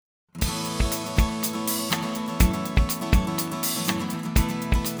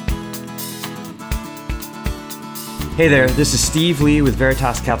Hey there, this is Steve Lee with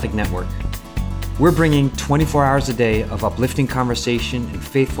Veritas Catholic Network. We're bringing 24 hours a day of uplifting conversation and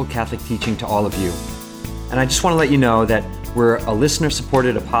faithful Catholic teaching to all of you. And I just want to let you know that we're a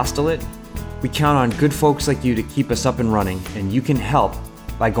listener-supported apostolate. We count on good folks like you to keep us up and running, and you can help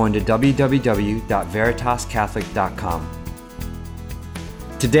by going to www.veritascatholic.com.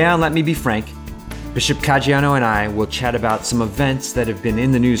 Today on Let Me Be Frank, Bishop Caggiano and I will chat about some events that have been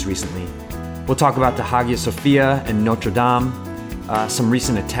in the news recently. We'll talk about the Hagia Sophia and Notre Dame, some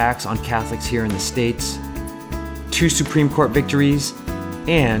recent attacks on Catholics here in the States, 2 Supreme Court victories,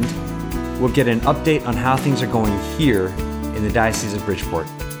 and we'll get an update on how things are going here in the Diocese of Bridgeport.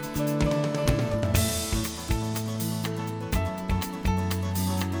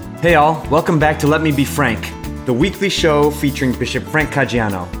 Hey all, welcome back to Let Me Be Frank, the weekly show featuring Bishop Frank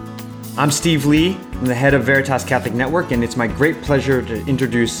Caggiano. I'm Steve Lee, I'm the head of Veritas Catholic Network, and it's my great pleasure to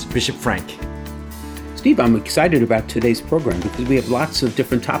introduce Bishop Frank. Steve, I'm excited about today's program because we have lots of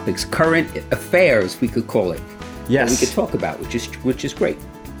different topics, current affairs, we could call it. Yes. That we could talk about, which is great.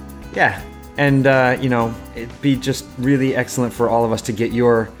 Yeah, and it'd be just really excellent for all of us to get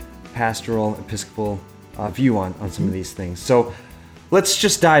your pastoral, episcopal view on some of these things. So let's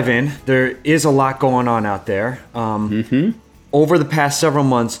just dive in. There is a lot going on out there. Over the past several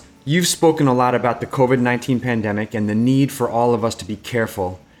months, you've spoken a lot about the COVID-19 pandemic and the need for all of us to be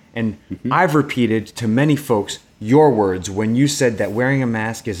careful. And I've repeated to many folks your words when you said that wearing a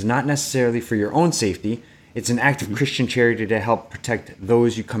mask is not necessarily for your own safety. It's an act of Christian charity to help protect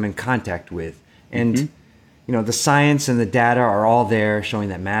those you come in contact with. And, the science and the data are all there showing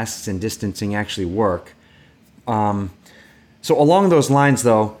that masks and distancing actually work. So along those lines,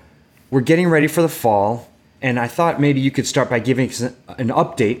 though, we're getting ready for the fall. And I thought maybe you could start by giving us an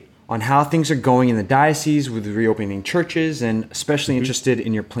update on how things are going in the diocese with reopening churches, and especially interested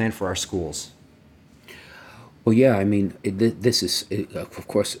in your plan for our schools. Well, yeah, I mean, this is, of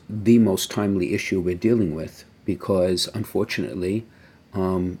course, the most timely issue we're dealing with because, unfortunately,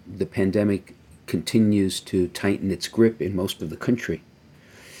 the pandemic continues to tighten its grip in most of the country,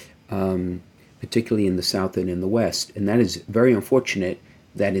 particularly in the South and in the West. And that is very unfortunate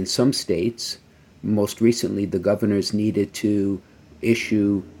that in some states, most recently, the governors needed to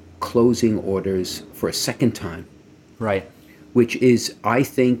issue closing orders for a second time. Right. Which is, I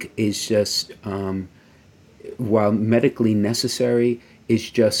think, is just, while medically necessary, is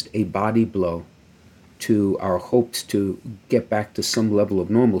just a body blow to our hopes to get back to some level of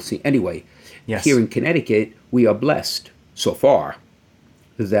normalcy. Anyway, yes. Here in Connecticut, we are blessed so far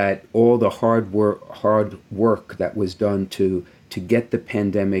that all the hard work that was done to get the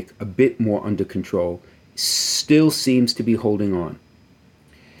pandemic a bit more under control still seems to be holding on.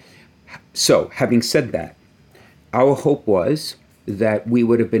 So, having said that, our hope was that we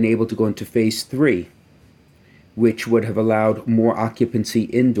would have been able to go into phase 3, which would have allowed more occupancy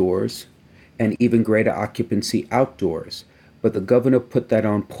indoors and even greater occupancy outdoors. But the governor put that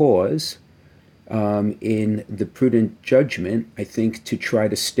on pause in the prudent judgment, I think, to try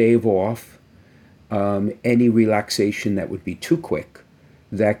to stave off any relaxation that would be too quick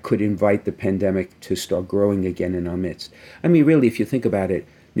that could invite the pandemic to start growing again in our midst. I mean, really, if you think about it,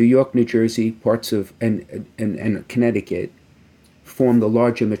 New York, New Jersey, parts of and Connecticut form the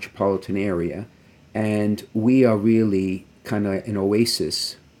larger metropolitan area, and we are really kind of an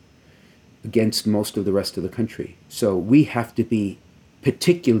oasis against most of the rest of the country. So we have to be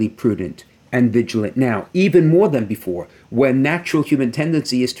particularly prudent and vigilant now, even more than before. When natural human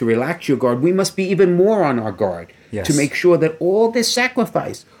tendency is to relax your guard, we must be even more on our guard to make sure that all this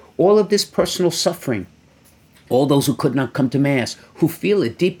sacrifice, all of this personal suffering, all those who could not come to Mass, who feel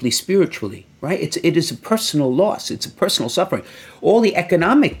it deeply spiritually, right? It is a personal loss. It's a personal suffering. All the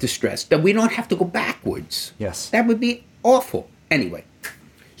economic distress, that we don't have to go backwards. Yes. That would be awful. Anyway,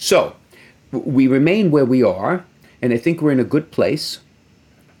 so we remain where we are, and I think we're in a good place,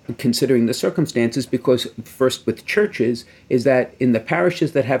 considering the circumstances, because first with churches, is that in the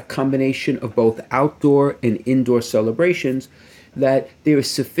parishes that have combination of both outdoor and indoor celebrations, that there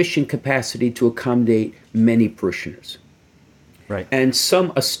is sufficient capacity to accommodate many parishioners. Right. And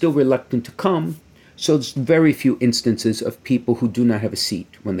some are still reluctant to come, so there's very few instances of people who do not have a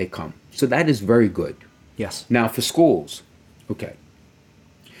seat when they come. So that is very good. Yes. Now for schools, okay.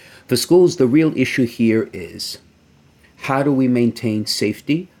 For schools, the real issue here is how do we maintain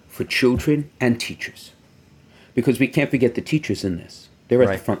safety for children and teachers? Because we can't forget the teachers in this. They're at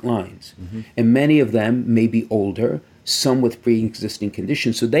the front lines. And many of them may be older, some with pre-existing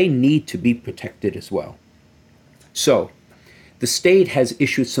conditions, so they need to be protected as well. So the state has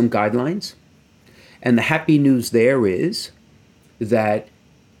issued some guidelines, and the happy news there is that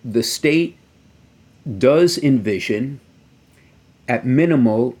the state does envision, at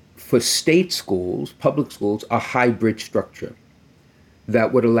minimal, for state schools, public schools, a hybrid structure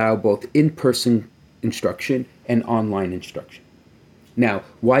that would allow both in-person instruction and online instruction. Now,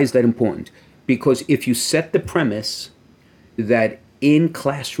 why is that important? Because if you set the premise that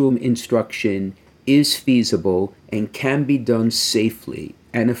in-classroom instruction is feasible and can be done safely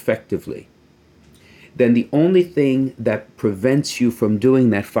and effectively, then the only thing that prevents you from doing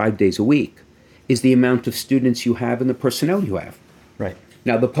that 5 days a week is the amount of students you have and the personnel you have. Right.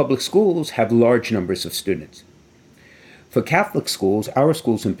 Now, the public schools have large numbers of students. For Catholic schools, our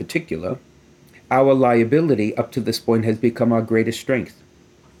schools in particular, our liability up to this point has become our greatest strength.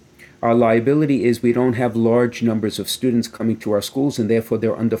 Our liability is we don't have large numbers of students coming to our schools, and therefore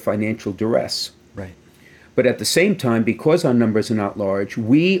they're under financial duress. Right. But at the same time, because our numbers are not large,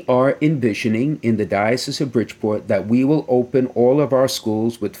 we are envisioning in the Diocese of Bridgeport that we will open all of our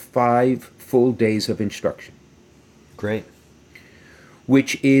schools with 5 full days of instruction. Great.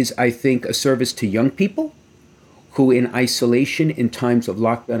 Which is, I think, a service to young people who in isolation in times of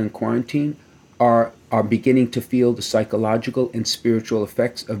lockdown and quarantine are beginning to feel the psychological and spiritual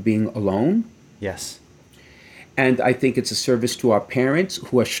effects of being alone. Yes. And I think it's a service to our parents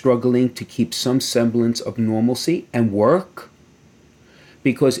who are struggling to keep some semblance of normalcy and work.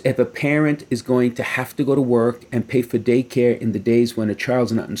 Because if a parent is going to have to go to work and pay for daycare in the days when a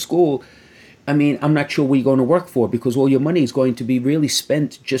child's not in school, I mean, I'm not sure what you're going to work for, because all your money is going to be really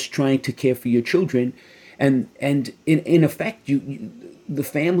spent just trying to care for your children. And in effect, the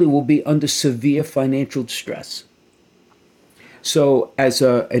family will be under severe financial distress. So as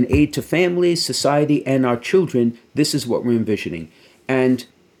an aid to families, society, and our children, this is what we're envisioning. And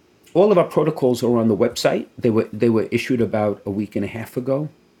all of our protocols are on the website. They were issued about a week and a half ago.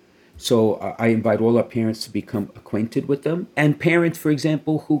 So I invite all our parents to become acquainted with them. And parents, for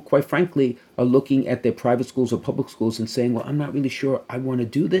example, who quite frankly are looking at their private schools or public schools and saying, well, I'm not really sure I want to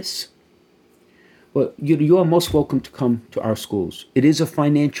do this. Well, you are most welcome to come to our schools. It is a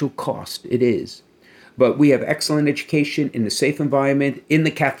financial cost. It is. But we have excellent education in a safe environment, in the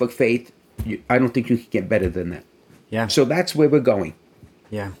Catholic faith. I don't think you can get better than that. Yeah. So that's where we're going.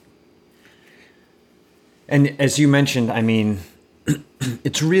 Yeah. And as you mentioned, I mean,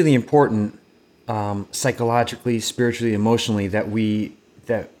 it's really important psychologically, spiritually, emotionally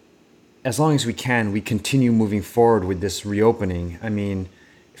that as long as we can, we continue moving forward with this reopening. I mean,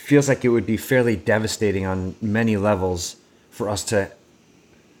 it feels like it would be fairly devastating on many levels for us to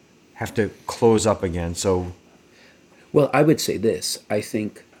have to close up again. So, well, I would say this. I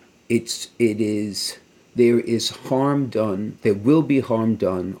think there is harm done. There will be harm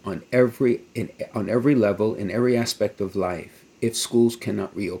done on every level, in every aspect of life, if schools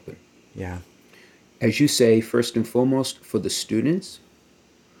cannot reopen. Yeah. As you say, first and foremost, for the students,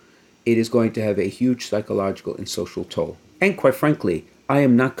 it is going to have a huge psychological and social toll. And quite frankly, I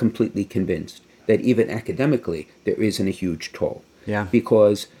am not completely convinced that even academically there isn't a huge toll. Yeah.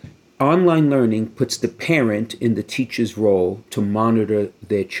 Because online learning puts the parent in the teacher's role to monitor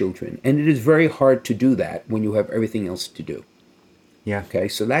their children. And it is very hard to do that when you have everything else to do. Yeah. Okay,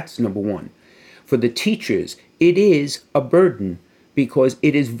 so that's number one. For the teachers, it is a burden because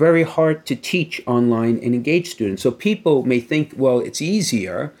it is very hard to teach online and engage students. So people may think, well, it's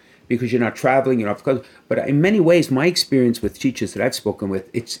easier because you're not traveling, you're not. But in many ways, my experience with teachers that I've spoken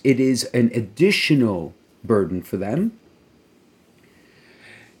with, it is an additional burden for them.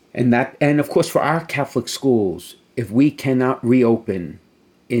 And of course, for our Catholic schools, if we cannot reopen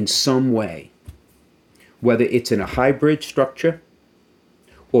in some way, whether it's in a hybrid structure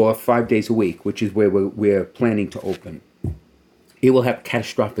or 5 days a week, which is where we're planning to open, it will have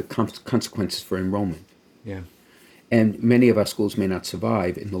catastrophic consequences for enrollment. Yeah. And many of our schools may not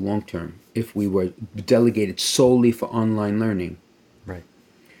survive in the long term if we were delegated solely for online learning. Right.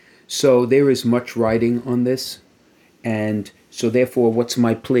 So there is much writing on this. And so therefore, what's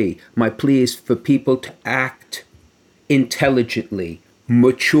my plea? My plea is for people to act intelligently,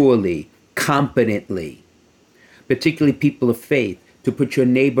 maturely, competently, particularly people of faith, to put your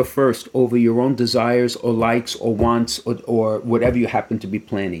neighbor first over your own desires or likes or wants or whatever you happen to be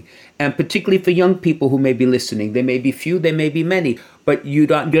planning. And particularly for young people who may be listening, there may be few, there may be many, but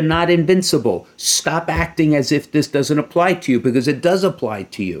you're not invincible. Stop acting as if this doesn't apply to you, because it does apply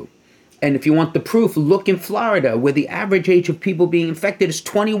to you. And if you want the proof, look in Florida, where the average age of people being infected is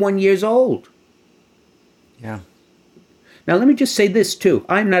 21 years old. Yeah. Now, let me just say this, too.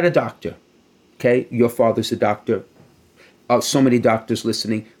 I'm not a doctor, okay? Your father's a doctor. So many doctors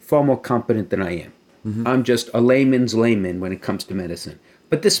listening, far more competent than I am. Mm-hmm. I'm just a layman's layman when it comes to medicine.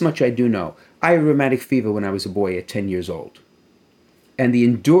 But this much I do know. I had rheumatic fever when I was a boy at 10 years old. And the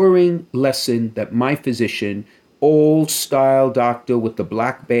enduring lesson that my physician, old style doctor with the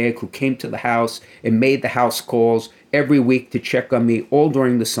black bag who came to the house and made the house calls every week to check on me all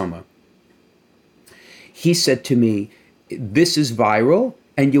during the summer, he said to me, this is viral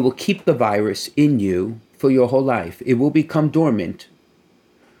and you will keep the virus in you for your whole life. It will become dormant,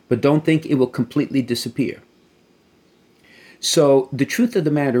 but don't think it will completely disappear. So the truth of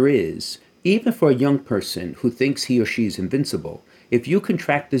the matter is, even for a young person who thinks he or she is invincible, if you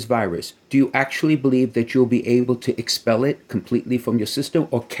contract this virus, do you actually believe that you'll be able to expel it completely from your system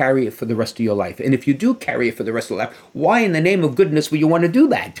or carry it for the rest of your life? And if you do carry it for the rest of your life, why in the name of goodness would you want to do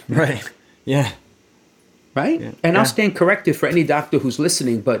that? Right. Yeah. Right? Yeah. And Yeah. I'll stand corrected for any doctor who's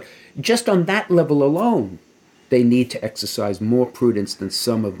listening, but just on that level alone, they need to exercise more prudence than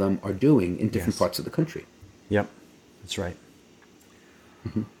some of them are doing in different Yes. parts of the country. Yep. That's right.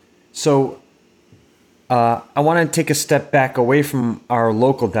 So I want to take a step back away from our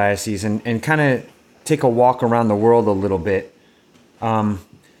local diocese and kind of take a walk around the world a little bit. Where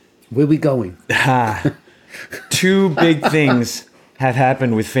are we going? Two big things have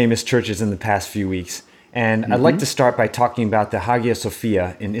happened with famous churches in the past few weeks. And I'd like to start by talking about the Hagia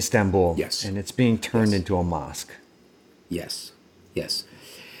Sophia in Istanbul. Yes. And it's being turned Yes. into a mosque. Yes, yes.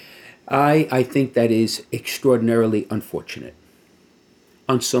 I think that is extraordinarily unfortunate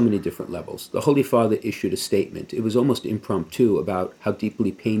on so many different levels. The Holy Father issued a statement. It was almost impromptu about how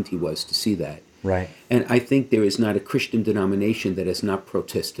deeply pained he was to see that. Right. And I think there is not a Christian denomination that has not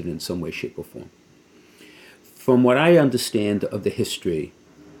protested in some way, shape, or form. From what I understand of the history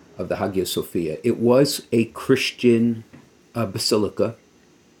of the Hagia Sophia, it was a Christian basilica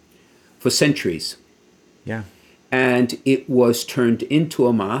for centuries. Yeah. And it was turned into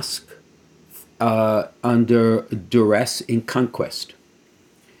a mosque under duress in conquest.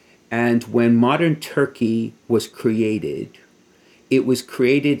 And when modern Turkey was created, it was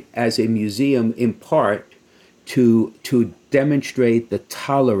created as a museum in part to demonstrate the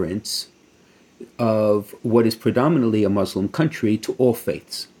tolerance of what is predominantly a Muslim country to all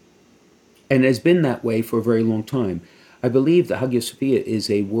faiths. And it has been that way for a very long time. I believe the Hagia Sophia is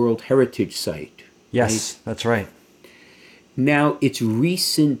a World Heritage Site. Yes, that's right. Now, this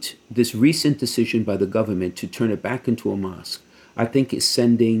recent decision by the government to turn it back into a mosque, I think is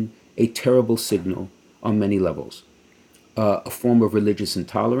sending a terrible signal on many levels. A form of religious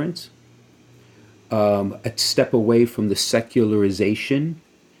intolerance, a step away from the secularization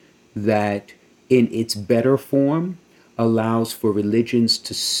that in its better form allows for religions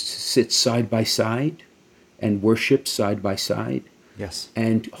to sit side by side and worship side by side. Yes.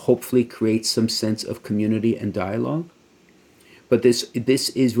 And hopefully create some sense of community and dialogue. But this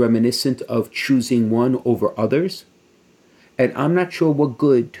is reminiscent of choosing one over others. And I'm not sure what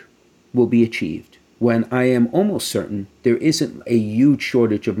good will be achieved when I am almost certain there isn't a huge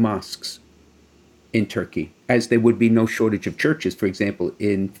shortage of mosques in Turkey, as there would be no shortage of churches, for example,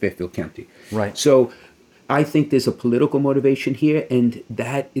 in Fairfield County. Right. So I think there's a political motivation here, and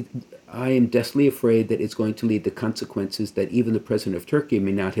I am deathly afraid that it's going to lead to consequences that even the president of Turkey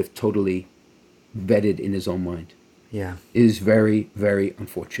may not have totally vetted in his own mind. Yeah. It is very, very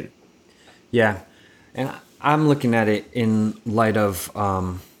unfortunate. Yeah. And I'm looking at it in light of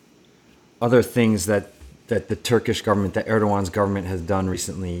other things that the Turkish government, that Erdogan's government has done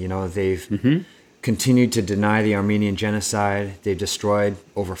recently. You know, they've continued to deny the Armenian genocide. They've destroyed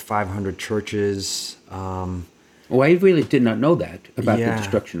over 500 churches. Oh, I really did not know that about the Yeah.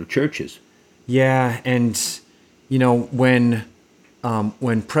 destruction of churches. Yeah, and you know, when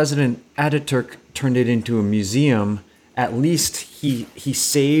President Ataturk turned it into a museum, at least he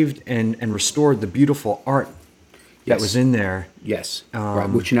saved and restored the beautiful art that Yes. was in there. Yes, right,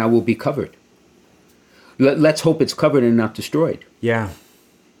 which now will be covered. Let's hope it's covered and not destroyed. Yeah.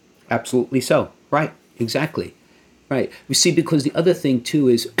 Absolutely so. Right, exactly. Right. You see, because the other thing, too,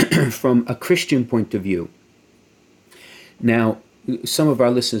 is from a Christian point of view. Now, some of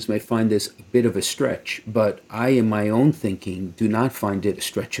our listeners may find this a bit of a stretch, but I, in my own thinking, do not find it a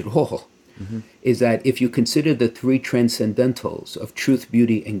stretch at all. Is that if you consider the three transcendentals of truth,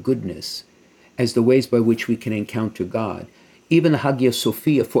 beauty, and goodness as the ways by which we can encounter God, even the Hagia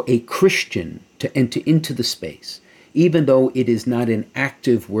Sophia, for a Christian to enter into the space, even though it is not an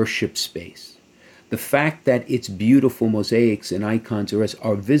active worship space, the fact that its beautiful mosaics and icons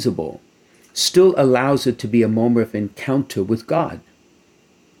are visible still allows it to be a moment of encounter with God.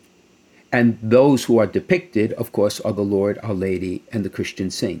 And those who are depicted, of course, are the Lord, Our Lady, and the Christian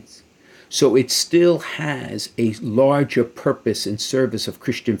saints. So it still has a larger purpose in service of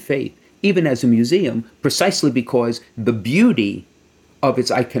Christian faith, even as a museum, precisely because the beauty of its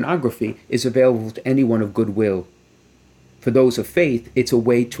iconography is available to anyone of goodwill For those of faith, it's a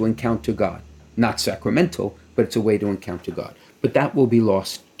way to encounter God. Not sacramental, but it's a way to encounter God. But that will be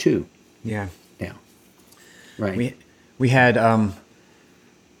lost too. Yeah. Now, right? We had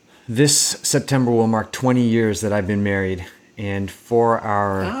this September will mark 20 years that I've been married, and for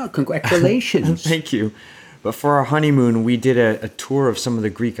our congratulations! Thank you. But for our honeymoon, we did a tour of some of the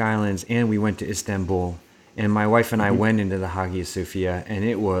Greek islands, and we went to Istanbul. And my wife and I went into the Hagia Sophia, and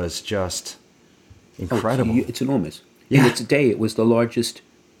it was just incredible. It's enormous. Yeah. In its day, it was the largest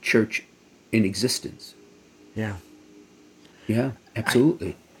church in existence. Yeah. Yeah,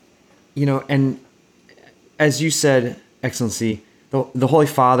 absolutely. And as you said, Excellency, the Holy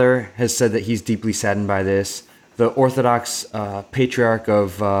Father has said that he's deeply saddened by this. The Orthodox Patriarch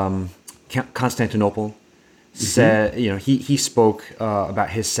of Constantinople said, he spoke about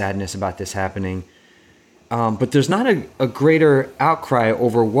his sadness about this happening. But there's not a greater outcry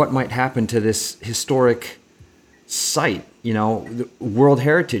over what might happen to this historic site, the World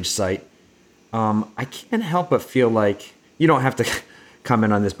Heritage Site. I can't help but feel like, you don't have to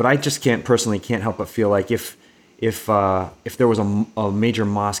comment on this, but I just can't help but feel like if there was a major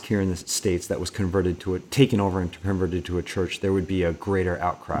mosque here in the States that was taken over and converted to a church, there would be a greater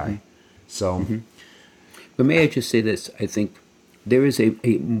outcry. So, but may I just say this? I think there is a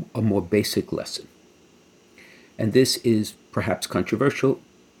more basic lesson. And this is perhaps controversial,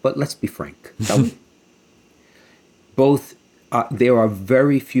 but let's be frank. Shall we? There are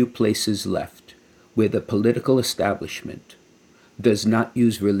very few places left where the political establishment does not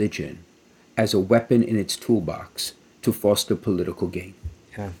use religion as a weapon in its toolbox to foster political gain.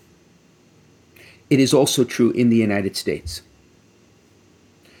 Yeah. It is also true in the United States.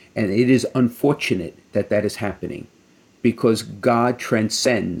 And it is unfortunate that that is happening because God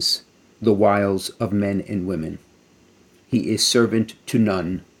transcends the wiles of men and women. He is servant to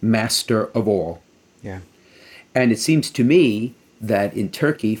none, master of all. Yeah. And it seems to me that in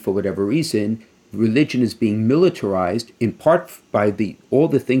Turkey, for whatever reason, religion is being militarized in part by all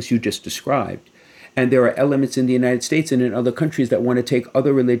the things you just described. And there are elements in the United States and in other countries that want to take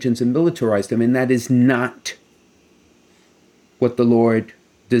other religions and militarize them. And that is not what the Lord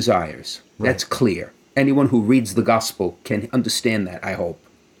desires. Right. That's clear. Anyone who reads the gospel can understand that, I hope.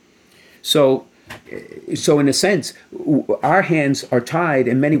 So in a sense, our hands are tied,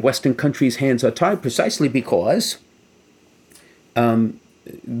 and many Western countries' hands are tied precisely because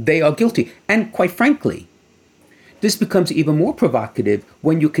they are guilty. And quite frankly, this becomes even more provocative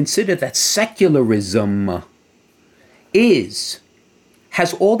when you consider that secularism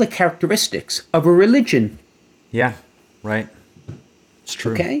has all the characteristics of a religion. Yeah, right. It's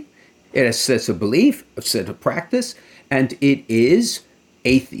true. Okay? It has a sense of belief, a sense of practice, and it is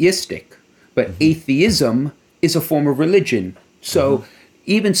atheistic. But atheism is a form of religion. So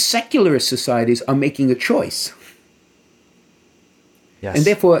even secularist societies are making a choice. Yes. And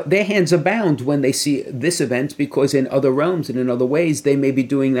therefore, their hands are bound when they see this event because in other realms and in other ways, they may be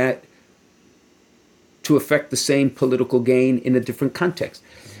doing that to affect the same political gain in a different context.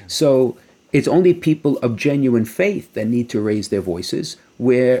 Yeah. So it's only people of genuine faith that need to raise their voices,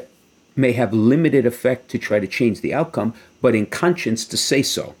 where may have limited effect to try to change the outcome, but in conscience to say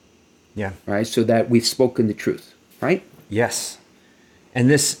so. Yeah. Right. So that we've spoken the truth. Right. Yes. And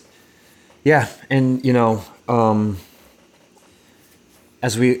this, yeah. And,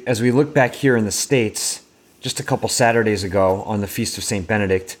 as we look back here in the States, just a couple Saturdays ago on the Feast of St.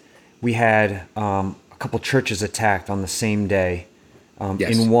 Benedict, we had a couple churches attacked on the same day.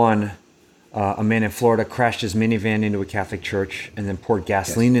 Yes. In one, a man in Florida crashed his minivan into a Catholic church and then poured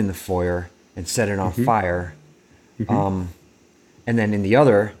gasoline in the foyer and set it on fire. And then in the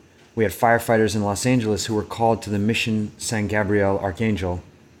other, we had firefighters in Los Angeles who were called to the Mission San Gabriel Archangel,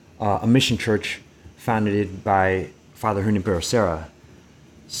 a mission church founded by Father Junipero Serra.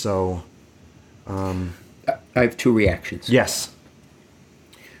 So, I have two reactions. Yes.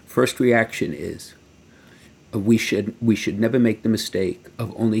 First reaction is we should never make the mistake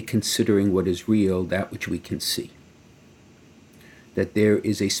of only considering what is real, that which we can see. That there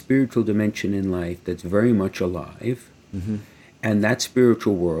is a spiritual dimension in life that's very much alive. And that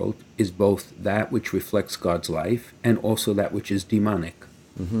spiritual world is both that which reflects God's life and also that which is demonic.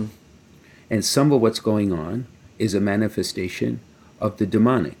 And some of what's going on is a manifestation of the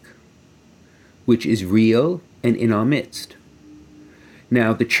demonic, which is real and in our midst.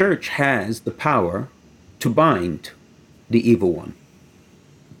 Now, the church has the power to bind the evil one.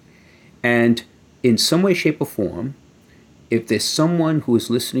 And in some way, shape, or form, if there's someone who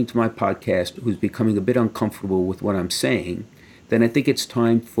is listening to my podcast who's becoming a bit uncomfortable with what I'm saying, then I think it's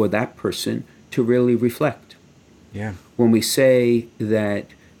time for that person to really reflect. Yeah. When we say that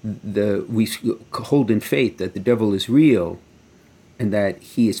we hold in faith that the devil is real and that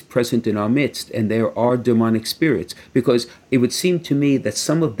he is present in our midst, and there are demonic spirits, because it would seem to me that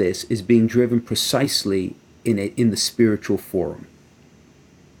some of this is being driven precisely in the spiritual forum.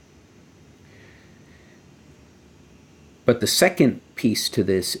 But the second piece to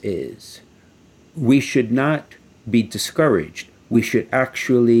this is we should not be discouraged. We should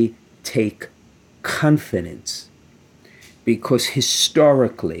actually take confidence, because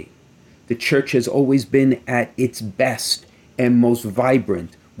historically the church has always been at its best and most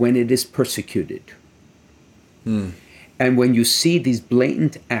vibrant when it is persecuted. And when you see these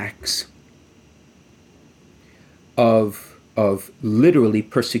blatant acts of literally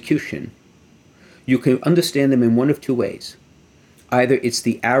persecution, you can understand them in one of two ways. Either it's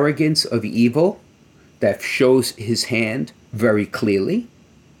the arrogance of evil that shows his hand very clearly,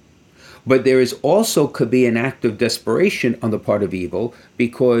 but there is also could be an act of desperation on the part of evil,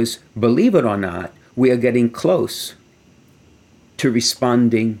 because, believe it or not, we are getting close to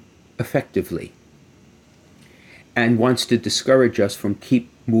responding effectively and wants to discourage us from keep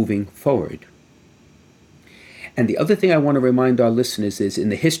moving forward. And the other thing I want to remind our listeners is, in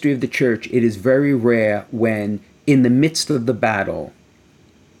the history of the church, it is very rare when, in the midst of the battle,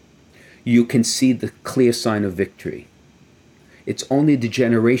 you can see the clear sign of victory. It's only the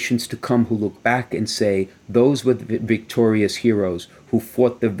generations to come who look back and say, those were the victorious heroes who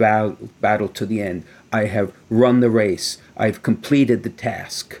fought the battle to the end. I have run the race. I've completed the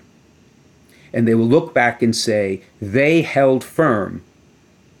task. And they will look back and say, they held firm,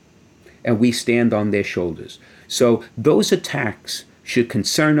 and we stand on their shoulders. So those attacks should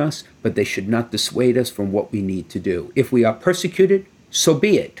concern us, but they should not dissuade us from what we need to do. If we are persecuted, so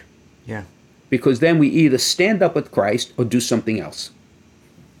be it. Yeah. Because then we either stand up with Christ or do something else.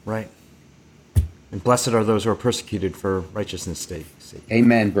 Right. And blessed are those who are persecuted for righteousness' sake.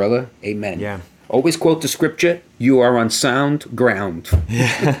 Amen, brother. Amen. Yeah. Always quote the scripture, you are on sound ground.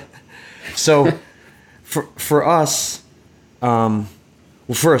 Yeah. So for us, well,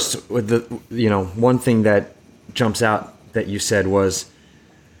 first, with one thing that jumps out that you said was,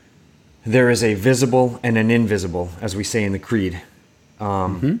 there is a visible and an invisible, as we say in the creed.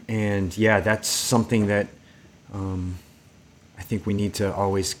 And yeah, that's something that I think we need to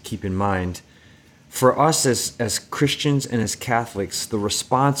always keep in mind. For us as Christians and as Catholics, the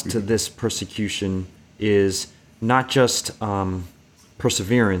response to this persecution is not just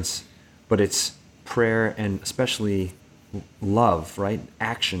perseverance, but it's prayer and especially love, right?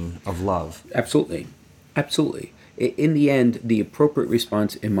 Action of love. Absolutely. Absolutely. In the end, the appropriate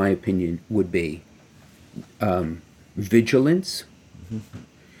response, in my opinion, would be vigilance,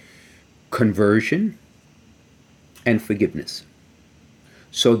 conversion, and forgiveness.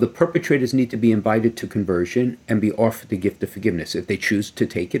 So the perpetrators need to be invited to conversion and be offered the gift of forgiveness. If they choose to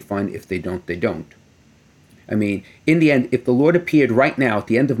take it, fine. If they don't, they don't. I mean, in the end, if the Lord appeared right now at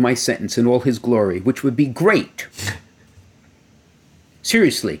the end of my sentence in all his glory, which would be great,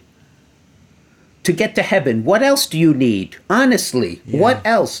 seriously, to get to heaven, what else do you need? Honestly, what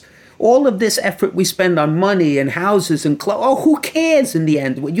else? All of this effort we spend on money and houses and clothes, oh, who cares in the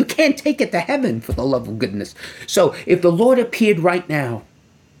end? You can't take it to heaven, for the love of goodness. So if the Lord appeared right now,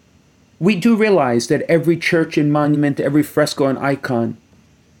 we do realize that every church and monument, every fresco and icon,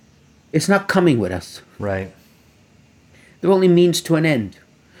 it's not coming with us. Right. They're only means to an end.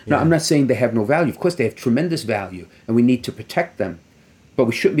 Now, Yeah. I'm not saying they have no value. Of course, they have tremendous value, and we need to protect them. But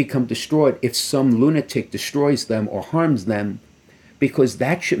we shouldn't become destroyed if some lunatic destroys them or harms them, because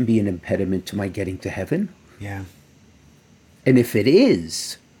that shouldn't be an impediment to my getting to heaven. Yeah. And if it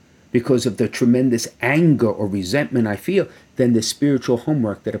is, because of the tremendous anger or resentment I feel, then there's spiritual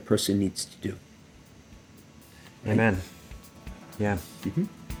homework that a person needs to do. Amen. Yeah.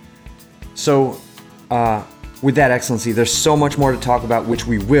 So, with that, Excellency, there's so much more to talk about, which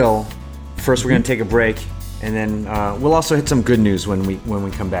we will. First, we're going to take a break, and then we'll also hit some good news when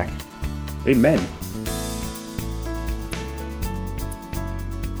we come back. Amen.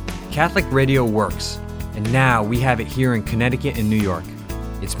 Catholic radio works, and now we have it here in Connecticut and New York.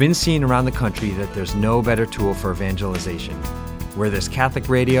 It's been seen around the country that there's no better tool for evangelization. Where there's Catholic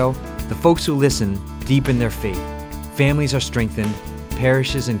radio, the folks who listen deepen their faith, families are strengthened,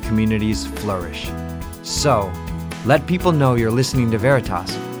 parishes and communities flourish. So, let people know you're listening to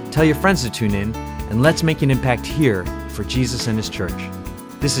Veritas, tell your friends to tune in, and let's make an impact here for Jesus and his church.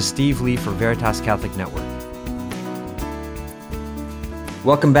 This is Steve Lee for Veritas Catholic Network.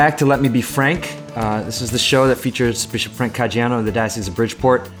 Welcome back to Let Me Be Frank. This is the show that features Bishop Frank Caggiano of the Diocese of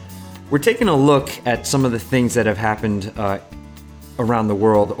Bridgeport. We're taking a look at some of the things that have happened around the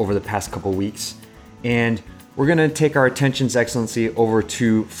world over the past couple weeks. And we're going to take our attentions, Excellency, over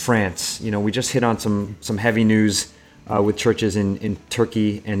to France. You know, we just hit on some heavy news with churches in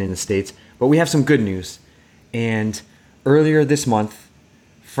Turkey and in the States, but we have some good news. And earlier this month,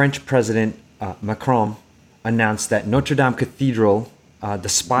 French President Macron announced that Notre Dame Cathedral, the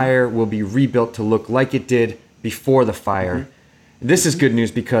spire, will be rebuilt to look like it did before the fire. Mm-hmm. This is good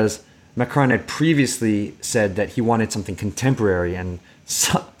news because Macron had previously said that he wanted something contemporary, and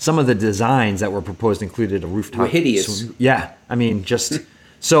some of the designs that were proposed included a rooftop. Were hideous. Yeah, I mean, just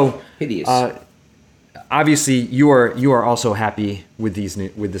so hideous. Obviously, you are also happy with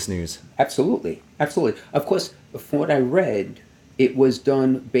this news. Absolutely. Of course, from what I read, it was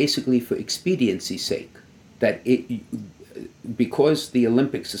done basically for expediency's sake. That because the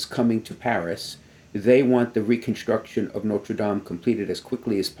Olympics is coming to Paris, they want the reconstruction of Notre Dame completed as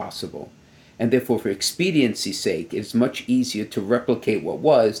quickly as possible. And therefore, for expediency's sake, it's much easier to replicate what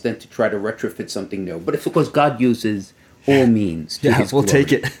was than to try to retrofit something new. But it's because God uses all means to his glory.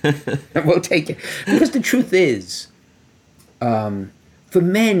 Take it. We'll take it. Because the truth is, for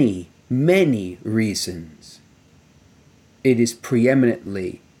many, many reasons, it is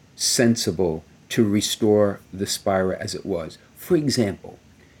preeminently sensible to restore the spire as it was. For example,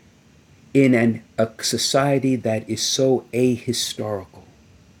 in a society that is so ahistorical,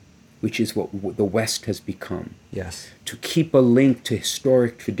 which is what the West has become. Yes. To keep a link to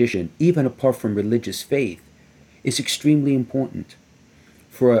historic tradition, even apart from religious faith, is extremely important.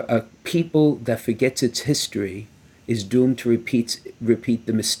 For a people that forgets its history is doomed to repeat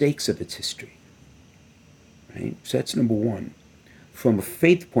the mistakes of its history. Right? So that's number one. From a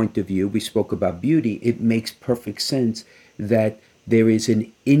faith point of view, we spoke about beauty. It makes perfect sense that there is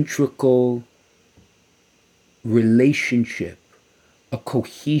an integral relationship, a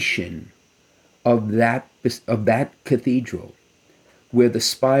cohesion of that cathedral, where the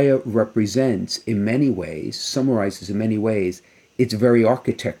spire represents, in many ways, summarizes in many ways, its very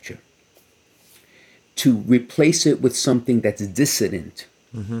architecture. To replace it with something that's dissident,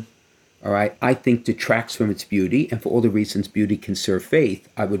 all right, I think detracts from its beauty, and for all the reasons beauty can serve faith,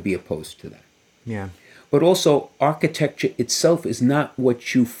 I would be opposed to that. Yeah. But also, architecture itself is not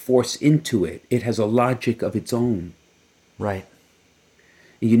what you force into it. It has a logic of its own. Right.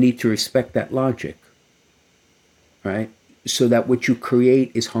 You need to respect that logic, right? So that what you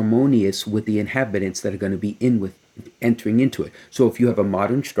create is harmonious with the inhabitants that are going to be entering into it. So if you have a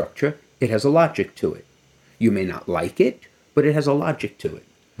modern structure, it has a logic to it. You may not like it, but it has a logic to it.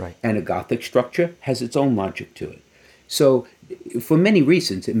 Right. And a Gothic structure has its own logic to it. So for many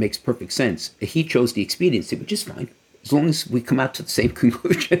reasons, it makes perfect sense. He chose the expediency, which is fine. As long as we come out to the same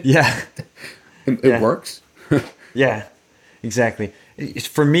conclusion. Yeah. It works. Yeah, exactly.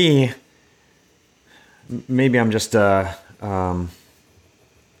 For me, maybe I'm just old and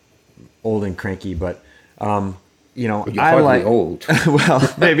cranky, but you know, You're hardly like old.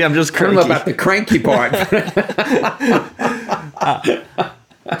 Well, maybe I'm just I cranky. don't know about the cranky part.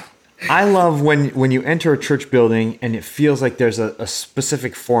 I love when you enter a church building and it feels like there's a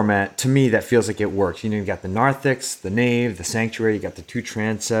specific format, to me, that feels like it works. You know, you got the narthex, the nave, the sanctuary, you got the two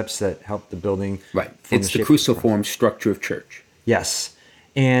transepts that help the building. Right. It's the cruciform structure of church. Yes.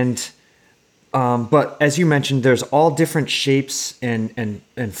 And but as you mentioned, there's all different shapes and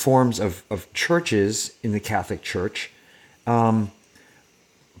forms of churches in the Catholic Church. But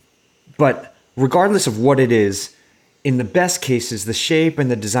regardless of what it is, in the best cases, the shape and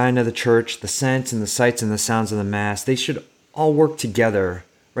the design of the church, the sense and the sights and the sounds of the Mass, they should all work together,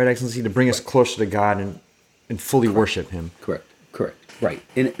 right, Excellency, to bring us closer to God and fully worship Him. Correct. Right.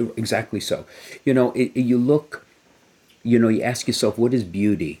 Exactly so. You know, you look, you know, you ask yourself, what is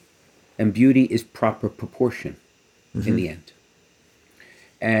beauty? And beauty is proper proportion in the end.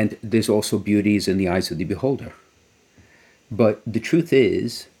 And there's also beauties in the eyes of the beholder. But the truth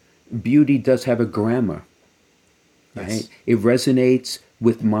is, beauty does have a grammar. Right? Yes. It resonates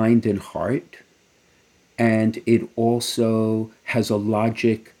with mind and heart, and it also has a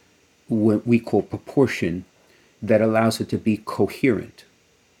logic, what we call proportion, that allows it to be coherent.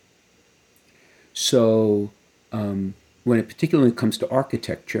 So when it particularly comes to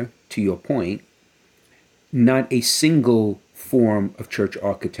architecture, to your point, not a single form of church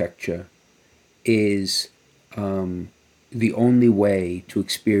architecture is the only way to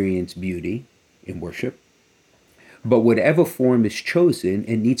experience beauty in worship. But whatever form is chosen,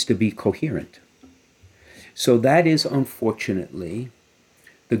 it needs to be coherent. So that is, unfortunately,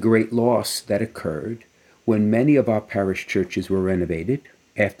 the great loss that occurred when many of our parish churches were renovated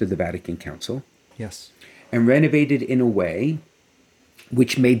after the Vatican Council. Yes. And renovated in a way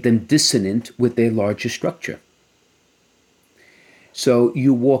which made them dissonant with their larger structure. So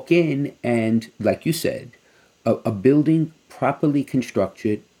you walk in and, like you said, A building properly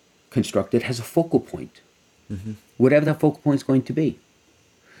constructed has a focal point, whatever that focal point is going to be.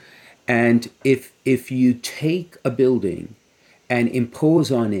 And if you take a building and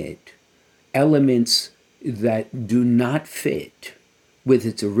impose on it elements that do not fit with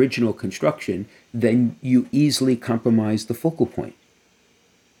its original construction, then you easily compromise the focal point.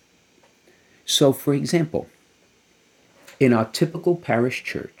 So, for example, in our typical parish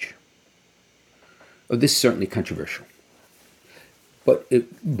church, this is certainly controversial, but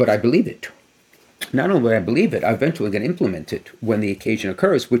I believe it. Not only will I believe it, I'm eventually going to implement it when the occasion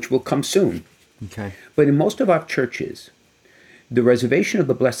occurs, which will come soon. Okay. But in most of our churches, the reservation of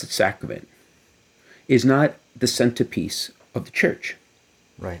the Blessed Sacrament is not the centerpiece of the church.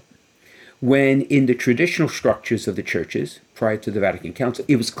 Right. When in the traditional structures of the churches prior to the Vatican Council,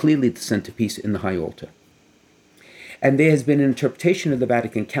 it was clearly the centerpiece in the high altar. And there has been an interpretation of the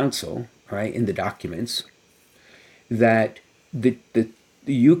Vatican Council, right, in the documents, that the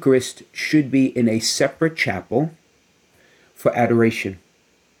Eucharist should be in a separate chapel for adoration.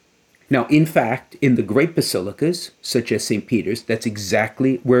 Now, in fact, in the great basilicas, such as St. Peter's, that's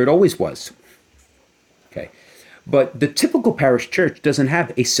exactly where it always was. Okay. But the typical parish church doesn't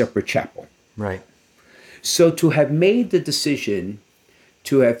have a separate chapel. Right. So to have made the decision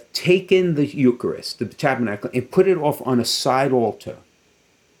to have taken the Eucharist, the tabernacle, and put it off on a side altar,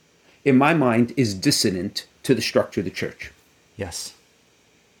 in my mind, is dissonant to the structure of the church. Yes.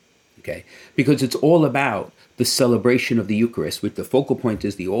 Okay, because it's all about the celebration of the Eucharist, with the focal point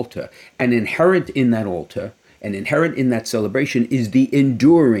is the altar, and inherent in that altar and inherent in that celebration is the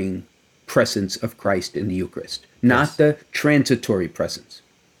enduring presence of Christ in the Eucharist, not Yes. the transitory presence.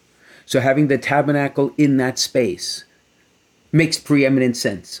 So having the tabernacle in that space makes preeminent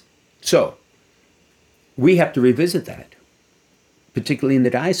sense. So we have to revisit that, particularly in the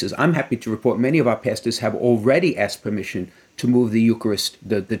diocese. I'm happy to report many of our pastors have already asked permission to move the Eucharist,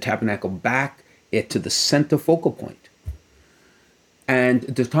 the tabernacle, back to the center focal point. And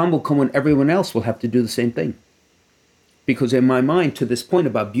the time will come when everyone else will have to do the same thing. Because in my mind, to this point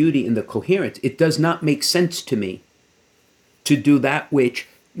about beauty and the coherence, it does not make sense to me to do that which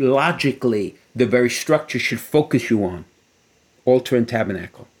logically the very structure should focus you on. Altar and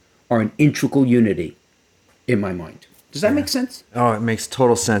tabernacle are an integral unity in my mind. Does that make sense? Oh, it makes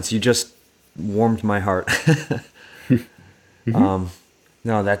total sense. You just warmed my heart.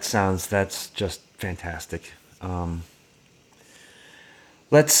 No, that's just fantastic.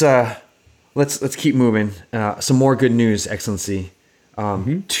 Let's keep moving. Some more good news, Excellency.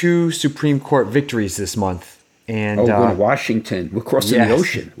 2 Supreme Court victories this month. And we're in Washington. We're crossing the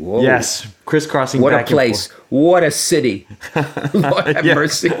ocean. Whoa. Yes, crisscrossing What back a place. and forth. What a city. Lord have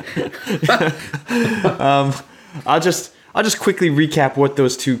mercy. I'll just quickly recap what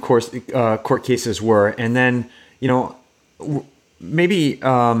those 2 court cases were, and then maybe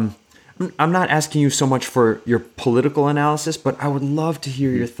I'm not asking you so much for your political analysis, but I would love to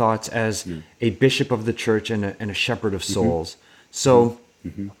hear your thoughts as a bishop of the church and a shepherd of souls. So,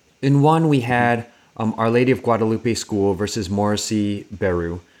 in one we had Our Lady of Guadalupe School versus Morrissey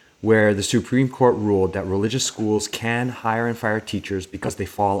Beru, where the Supreme Court ruled that religious schools can hire and fire teachers because they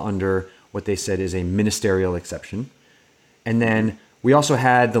fall under what they said is a ministerial exception. And then we also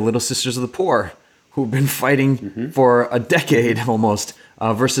had the Little Sisters of the Poor, who've been fighting for a decade almost,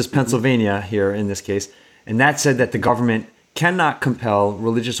 versus Pennsylvania here in this case. And that said that the government cannot compel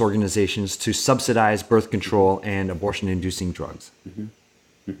religious organizations to subsidize birth control and abortion-inducing drugs.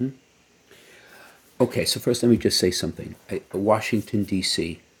 Okay, so first let me just say something. Washington,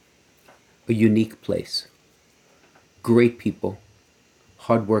 D.C., a unique place. Great people,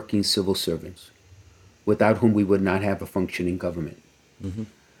 hardworking civil servants, without whom we would not have a functioning government.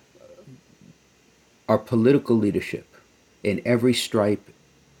 Our political leadership in every stripe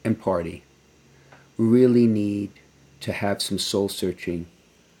and party really need to have some soul searching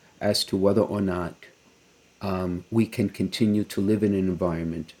as to whether or not we can continue to live in an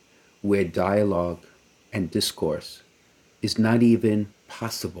environment where dialogue and discourse is not even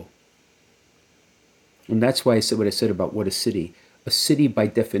possible. And that's why I said what I said about what a city. A city, by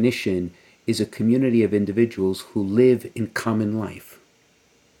definition, is a community of individuals who live in common life.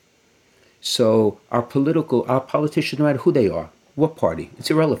 So our politicians, no matter who they are, what party, it's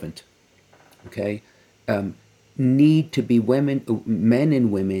irrelevant, okay, need to be men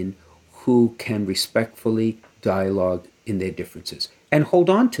and women who can respectfully dialogue in their differences and hold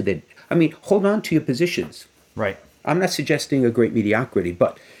on to your positions. Right. I'm not suggesting a great mediocrity,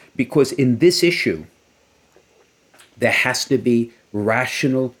 but because in this issue, there has to be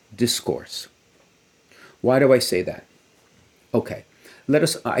rational discourse. Why do I say that? Okay,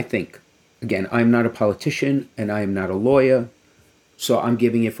 I think Again, I'm not a politician and I am not a lawyer, so I'm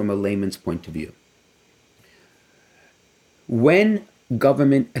giving it from a layman's point of view. When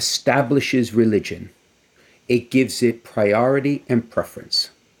government establishes religion, it gives it priority and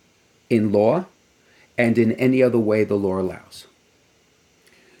preference in law and in any other way the law allows.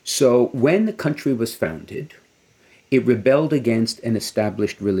 So when the country was founded, it rebelled against an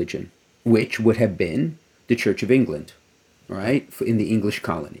established religion, which would have been the Church of England, right, in the English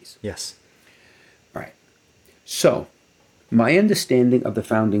colonies. Yes. All right. So my understanding of the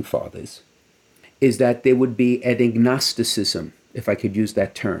Founding Fathers is that there would be an agnosticism, if I could use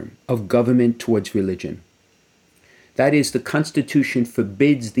that term, of government towards religion. That is, the Constitution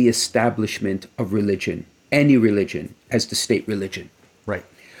forbids the establishment of religion, any religion, as the state religion. Right.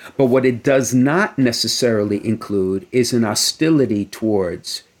 But what it does not necessarily include is an hostility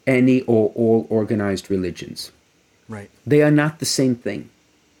towards any or all organized religions. Right. They are not the same thing.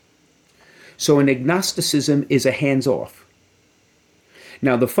 So an agnosticism is a hands-off.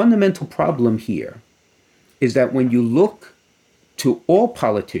 Now, the fundamental problem here is that when you look to all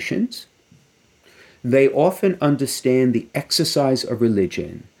politicians, they often understand the exercise of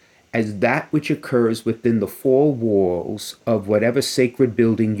religion as that which occurs within the four walls of whatever sacred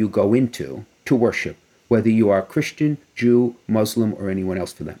building you go into to worship, whether you are Christian, Jew, Muslim, or anyone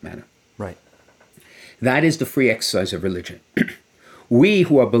else for that matter. Right. That is the free exercise of religion. We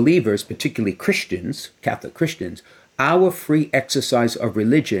who are believers, particularly Christians, Catholic Christians, our free exercise of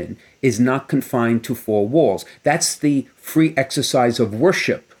religion is not confined to four walls. That's the free exercise of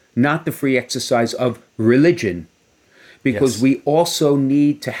worship, not the free exercise of religion. Because Yes. we also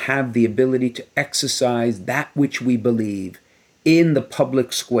need to have the ability to exercise that which we believe in the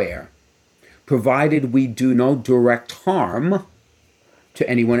public square, provided we do no direct harm to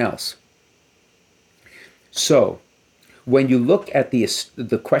anyone else. So, when you look at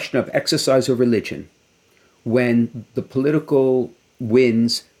the question of exercise of religion, when the political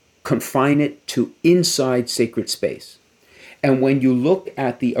winds confine it to inside sacred space, and when you look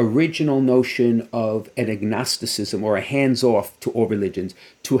at the original notion of an agnosticism or a hands-off to all religions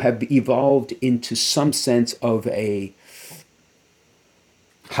to have evolved into some sense of a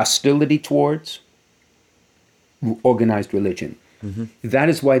hostility towards organized religion, that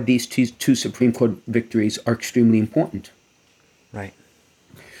is why these two Supreme Court victories are extremely important. Right.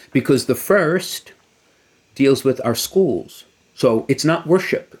 Because the first deals with our schools. So it's not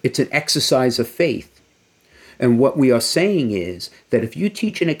worship, it's an exercise of faith. And what we are saying is that if you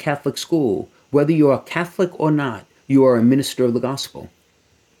teach in a Catholic school, whether you are Catholic or not, you are a minister of the gospel.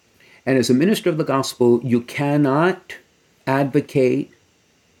 And as a minister of the gospel, you cannot advocate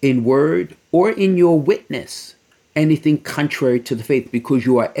in word or in your witness anything contrary to the faith, because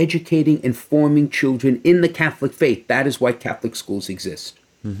you are educating and forming children in the Catholic faith. That is why Catholic schools exist.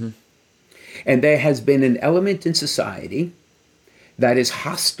 And there has been an element in society that is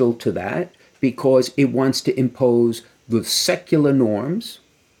hostile to that, because it wants to impose the secular norms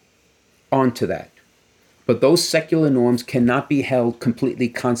onto that. But those secular norms cannot be held completely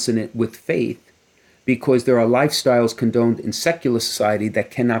consonant with faith, because there are lifestyles condoned in secular society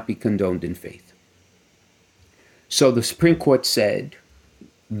that cannot be condoned in faith. So the Supreme Court said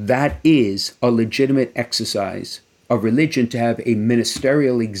that is a legitimate exercise of religion to have a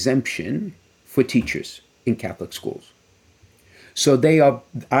ministerial exemption for teachers in Catholic schools. So they are,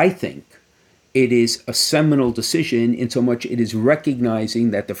 I think, it is a seminal decision in so much it is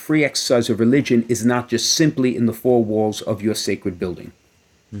recognizing that the free exercise of religion is not just simply in the four walls of your sacred building.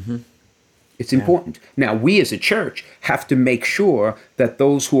 It's important. Now, we as a church have to make sure that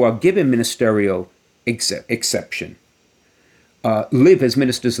those who are given ministerial exception live as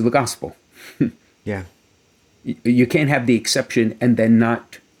ministers of the gospel. Yeah. You can't have the exception and then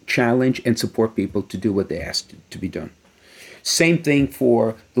not challenge and support people to do what they asked to be done. Same thing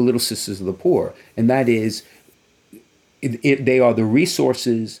for the Little Sisters of the Poor, and that is, they are the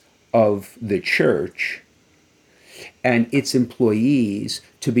resources of the church and its employees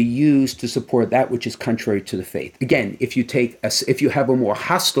to be used to support that which is contrary to the faith. Again, if you have a more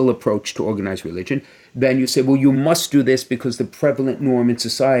hostile approach to organized religion, then you say, well, you must do this because the prevalent norm in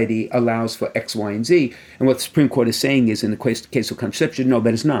society allows for X, Y, and Z. And what the Supreme Court is saying is, in the case of contraception, no,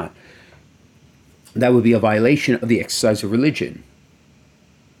 that is not. That would be a violation of the exercise of religion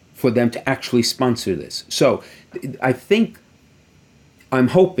for them to actually sponsor this. So I'm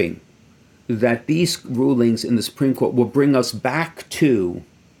hoping that these rulings in the Supreme Court will bring us back to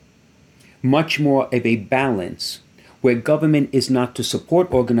much more of a balance where government is not to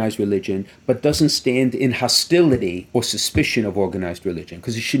support organized religion, but doesn't stand in hostility or suspicion of organized religion,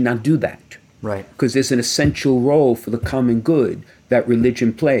 because it should not do that. Right. Because there's an essential role for the common good that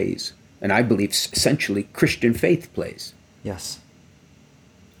religion plays and I believe essentially Christian faith plays. Yes.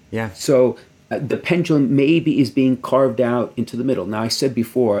 Yeah. So the pendulum maybe is being carved out into the middle. Now, I said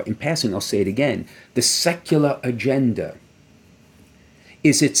before, in passing, I'll say it again, the secular agenda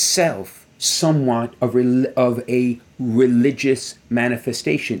is itself somewhat of a religious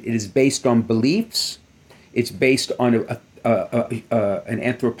manifestation. It is based on beliefs, it's based on an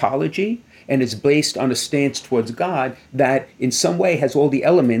anthropology, and it's based on a stance towards God that in some way has all the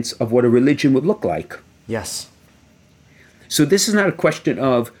elements of what a religion would look like. Yes. So this is not a question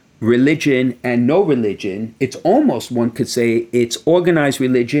of religion and no religion. It's almost, one could say, it's organized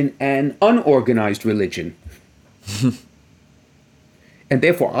religion and unorganized religion. And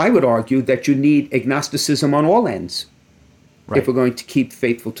therefore, I would argue that you need agnosticism on all ends if we're going to keep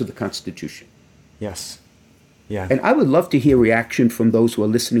faithful to the Constitution. Yes. Yeah. And I would love to hear reaction from those who are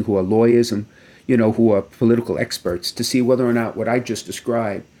listening, who are lawyers and, who are political experts, to see whether or not what I just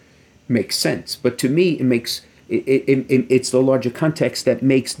described makes sense. But to me, it's the larger context that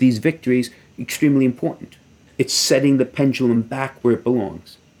makes these victories extremely important. It's setting the pendulum back where it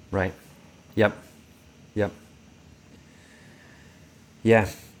belongs. Right. Yep. Yep. Yeah.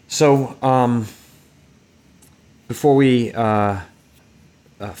 So before we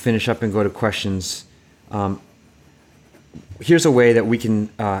finish up and go to questions, here's a way that we can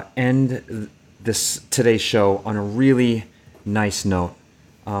end today's show on a really nice note.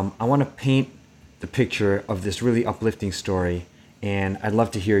 I want to paint the picture of this really uplifting story, and I'd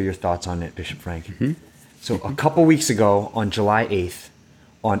love to hear your thoughts on it, Bishop Frank. Mm-hmm. So a couple weeks ago, on July 8th,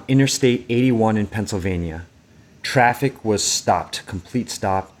 on Interstate 81 in Pennsylvania, traffic was stopped, complete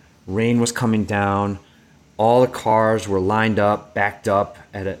stop. Rain was coming down. All the cars were lined up, backed up,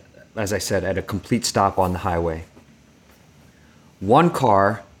 as I said, at a complete stop on the highway. One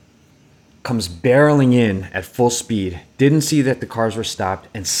car comes barreling in at full speed, didn't see that the cars were stopped,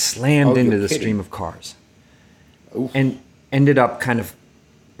 and slammed into the stream of cars. Oof. And ended up kind of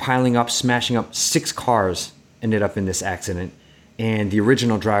piling up, smashing up. 6 cars ended up in this accident, and the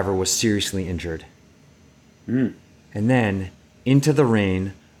original driver was seriously injured. And then, into the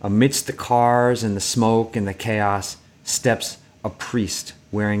rain, amidst the cars and the smoke and the chaos, steps a priest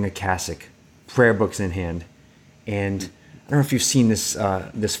wearing a cassock, prayer books in hand. And I don't know if you've seen this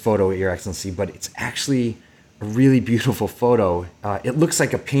photo, Your Excellency, but it's actually a really beautiful photo. It looks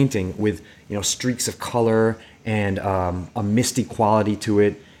like a painting with streaks of color and a misty quality to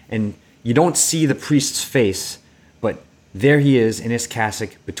it. And you don't see the priest's face, but there he is in his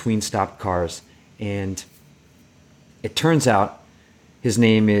cassock between stopped cars. And it turns out his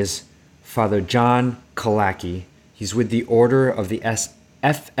name is Father John Kalaki. He's with the Order of the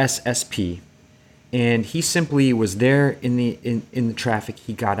FSSP. And he simply was there in the traffic.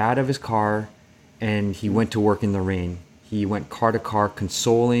 He got out of his car and he went to work in the rain. He went car to car,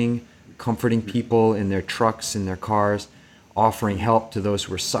 consoling, comforting people in their trucks, in their cars, offering help to those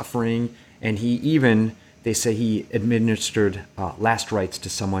who were suffering. And he even, they say, he administered last rites to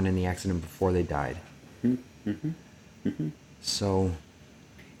someone in the accident before they died. Mm-hmm. Mm-hmm. So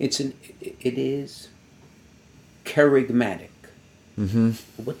it is charismatic.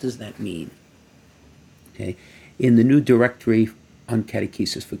 Mm-hmm. What does that mean? Okay. In the new directory on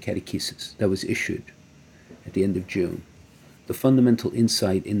catechesis for catechesis that was issued at the end of June, the fundamental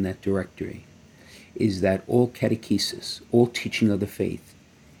insight in that directory is that all catechesis, all teaching of the faith,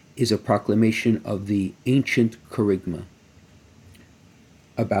 is a proclamation of the ancient kerygma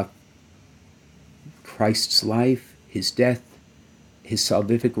about Christ's life, his death, his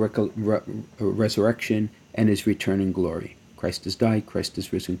salvific resurrection, and his return in glory. Christ has died, Christ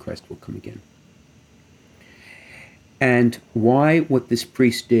is risen, Christ will come again. And why what this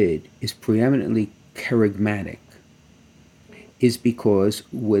priest did is preeminently charismatic is because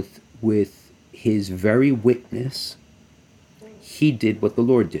with his very witness, he did what the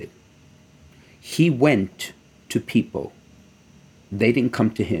Lord did. He went to people. They didn't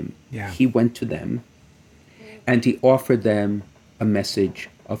come to him. Yeah. He went to them, and he offered them a message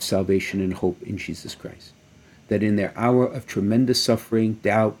of salvation and hope in Jesus Christ. That in their hour of tremendous suffering,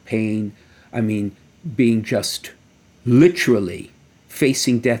 doubt, pain, being just literally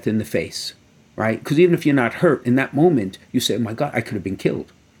facing death in the face, right? Because even if you're not hurt, in that moment, you say, oh my God, I could have been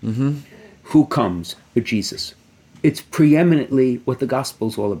killed. Mm-hmm. Who comes but Jesus? It's preeminently what the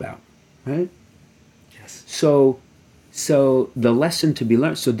gospel's all about, right? Yes. So the lesson to be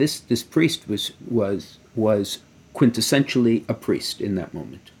learned, so this priest was quintessentially a priest in that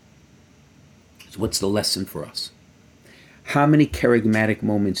moment. So what's the lesson for us? How many charismatic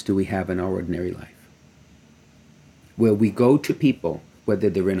moments do we have in our ordinary life? Where we go to people, whether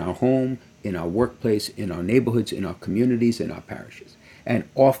they're in our home, in our workplace, in our neighborhoods, in our communities, in our parishes, and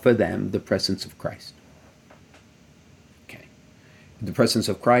offer them the presence of Christ. Okay. The presence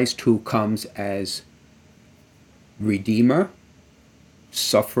of Christ, who comes as Redeemer,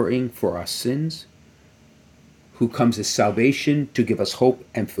 suffering for our sins, who comes as salvation to give us hope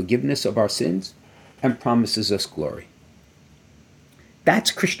and forgiveness of our sins, and promises us glory.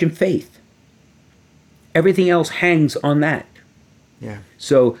 That's Christian faith. Everything else hangs on that. Yeah.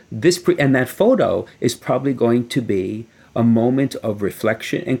 So and that photo is probably going to be a moment of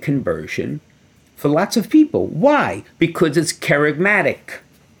reflection and conversion for lots of people. Why? Because it's charismatic.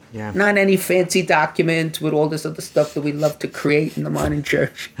 Yeah. Not any fancy document with all this other stuff that we love to create in the modern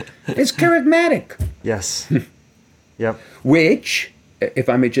church. It's charismatic. Yes. Yep. Which, if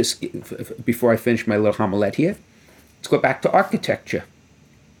I may just, before I finish my little homilette here, let's go back to architecture.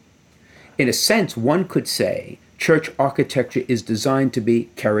 In a sense, one could say church architecture is designed to be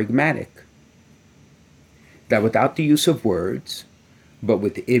charismatic. That without the use of words, but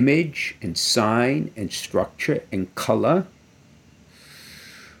with image and sign and structure and color,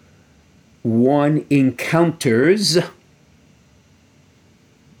 one encounters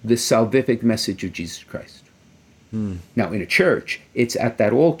the salvific message of Jesus Christ. Now, in a church, it's at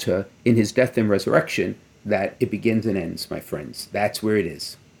that altar, in his death and resurrection, that it begins and ends, my friends. That's where it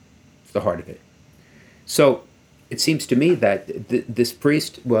is. It's the heart of it. So it seems to me that this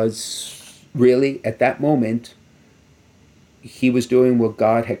priest was really, at that moment, he was doing what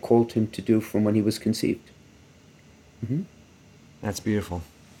God had called him to do from when he was conceived. Mm-hmm. That's beautiful.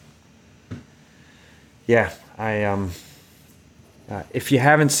 Yeah, if you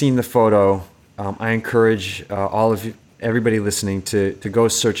haven't seen the photo, I encourage everybody listening to go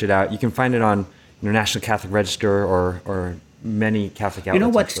search it out. You can find it on National Catholic Register or many Catholic outlets. You know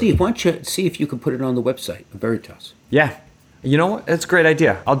what, Steve? Why don't you see if you can put it on the website, Veritas? Yeah. You know what? That's a great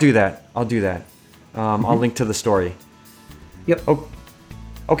idea. I'll do that. I'll link to the story. Yep. Oh,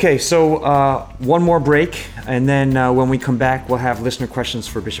 okay, so one more break, and then when we come back, we'll have listener questions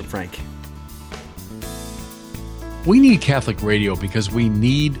for Bishop Frank. We need Catholic radio because we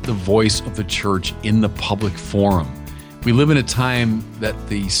need the voice of the church in the public forum. We live in a time that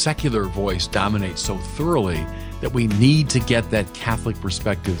the secular voice dominates so thoroughly that we need to get that Catholic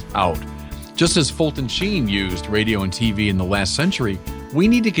perspective out. Just as Fulton Sheen used radio and TV in the last century, we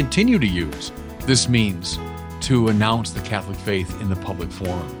need to continue to use this means to announce the Catholic faith in the public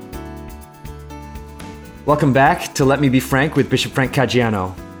forum. Welcome back to Let Me Be Frank with Bishop Frank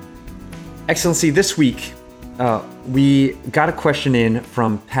Caggiano. Excellency, this week we got a question in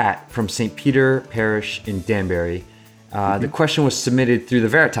from Pat from St. Peter Parish in Danbury. The question was submitted through the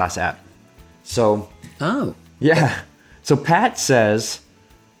Veritas app. So, yeah. So Pat says,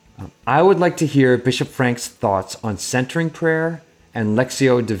 I would like to hear Bishop Frank's thoughts on centering prayer and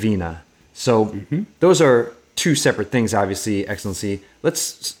Lectio Divina. So those are two separate things, obviously, Excellency.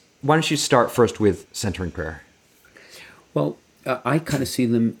 Why don't you start first with centering prayer? Well, I kind of see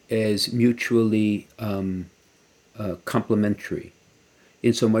them as mutually complementary,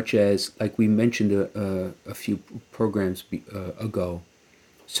 in so much as, like we mentioned a few programs ago,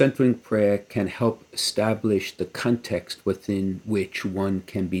 centering prayer can help establish the context within which one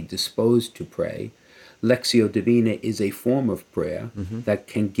can be disposed to pray. Lectio Divina is a form of prayer that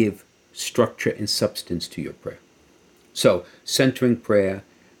can give structure and substance to your prayer. So centering prayer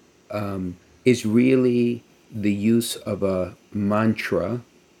is really the use of a mantra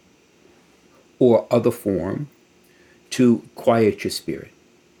or other form to quiet your spirit,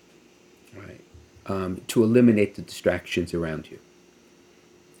 right? To eliminate the distractions around you.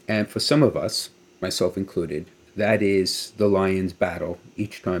 And for some of us, myself included, that is the lion's battle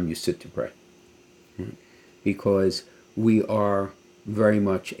each time you sit to pray. Right? Because we are very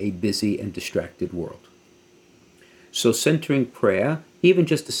much a busy and distracted world. So centering prayer, even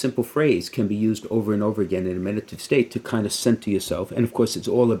just a simple phrase, can be used over and over again in a meditative state to kind of center yourself. And of course, it's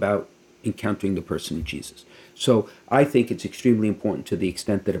all about encountering the person of Jesus. So I think it's extremely important to the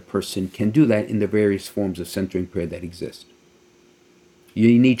extent that a person can do that in the various forms of centering prayer that exist.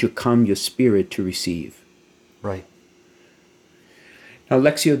 You need to calm your spirit to receive. Right. Now,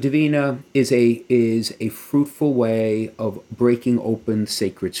 Lectio Divina is a fruitful way of breaking open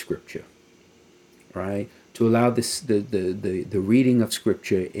sacred scripture, right? To allow the reading of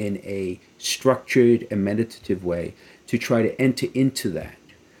scripture in a structured and meditative way, to try to enter into that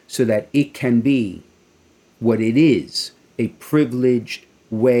so that it can be what it is, a privileged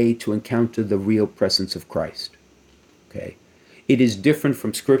way to encounter the real presence of Christ. Okay? It is different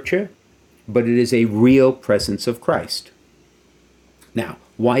from scripture, but it is a real presence of Christ. Now,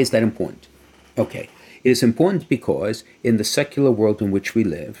 why is that important? Okay, it is important because in the secular world in which we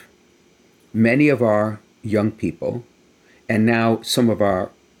live, many of our young people and now some of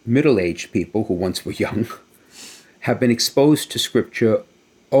our middle-aged people who once were young have been exposed to Scripture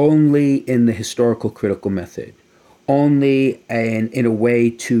only in the historical critical method, only in a way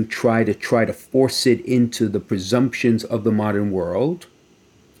to try to force it into the presumptions of the modern world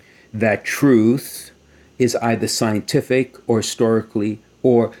that truth is either scientific or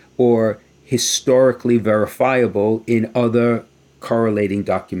historically verifiable in other correlating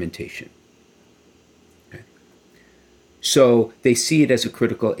documentation. Okay. So they see it as a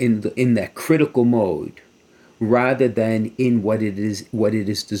critical in that critical mode, rather than in what it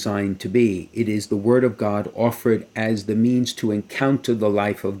is designed to be. It is the Word of God offered as the means to encounter the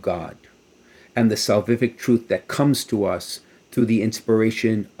life of God and the salvific truth that comes to us through the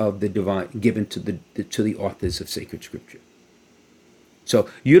inspiration of the divine given to the authors of sacred Scripture. So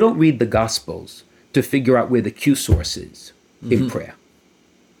you don't read the Gospels to figure out where the Q source is in prayer.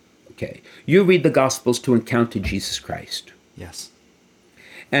 Okay, you read the Gospels to encounter Jesus Christ. Yes.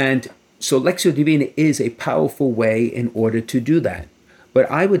 And so Lectio Divina is a powerful way in order to do that.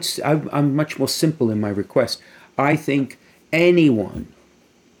 But I'm much more simple in my request. I think anyone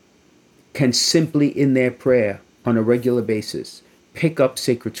can simply, in their prayer on a regular basis, pick up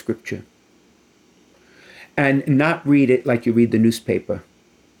sacred Scripture and not read it like you read the newspaper.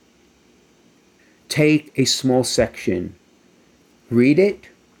 Take a small section, read it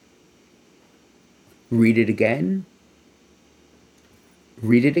again,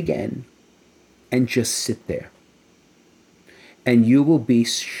 and just sit there. And you will be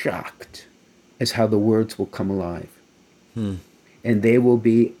shocked as how the words will come alive. And there will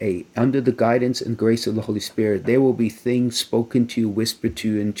be under the guidance and grace of the Holy Spirit, there will be things spoken to you, whispered to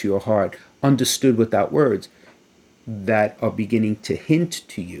you into your heart, understood without words, that are beginning to hint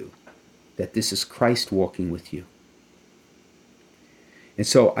to you that this is Christ walking with you. And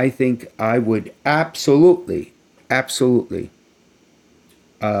so I think I would absolutely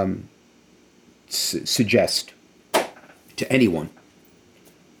suggest to anyone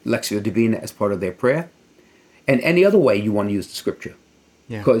Lectio Divina as part of their prayer, and any other way you want to use the Scripture.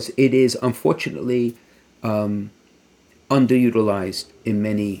 Because it is unfortunately underutilized in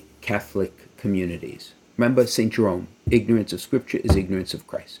many Catholic communities. Remember St. Jerome, ignorance of Scripture is ignorance of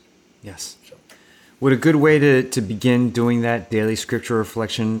Christ. Yes. So. Would a good way to begin doing that daily Scripture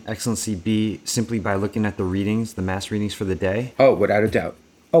reflection, Excellency, be simply by looking at the readings, the Mass readings for the day? Oh, without a doubt.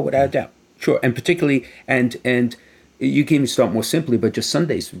 Sure. And particularly, and you can even start more simply, but just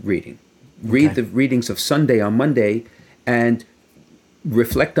Sunday's reading. Read the readings of Sunday on Monday and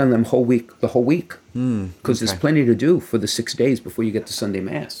reflect on them the whole week. Because there's plenty to do for the 6 days before you get to Sunday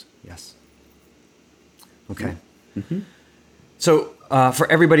Mass. Yes. Okay. So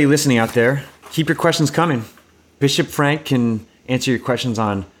for everybody listening out there, keep your questions coming. Bishop Frank can answer your questions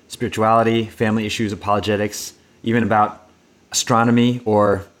on spirituality, family issues, apologetics, even about astronomy,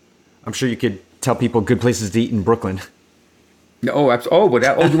 or I'm sure you could tell people good places to eat in Brooklyn. you want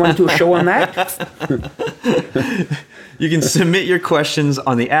to do a show on that? You can submit your questions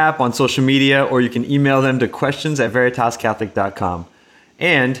on the app, on social media, or you can email them to questions@veritascatholic.com.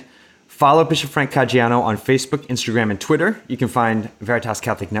 And follow Bishop Frank Caggiano on Facebook, Instagram, and Twitter. You can find Veritas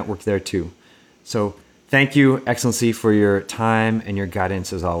Catholic Network there too. So thank you, Excellency, for your time and your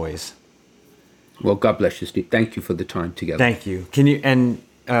guidance as always. Well, God bless you, Steve. Thank you for the time together. Thank you.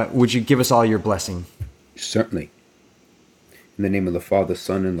 Would you give us all your blessing? Certainly. In the name of the Father,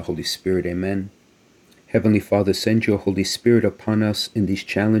 Son, and the Holy Spirit, amen. Heavenly Father, send your Holy Spirit upon us in these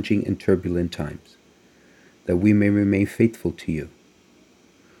challenging and turbulent times, that we may remain faithful to you,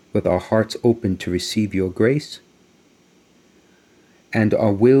 with our hearts open to receive your grace, and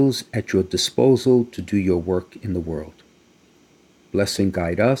our wills at your disposal to do your work in the world. Bless and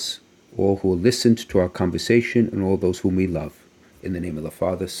guide us, all who listened to our conversation, and all those whom we love. In the name of the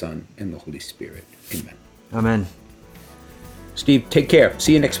Father, Son, and the Holy Spirit. Amen. Amen. Steve, take care.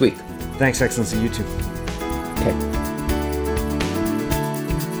 See you next week. Thanks, Excellency. You too. Okay.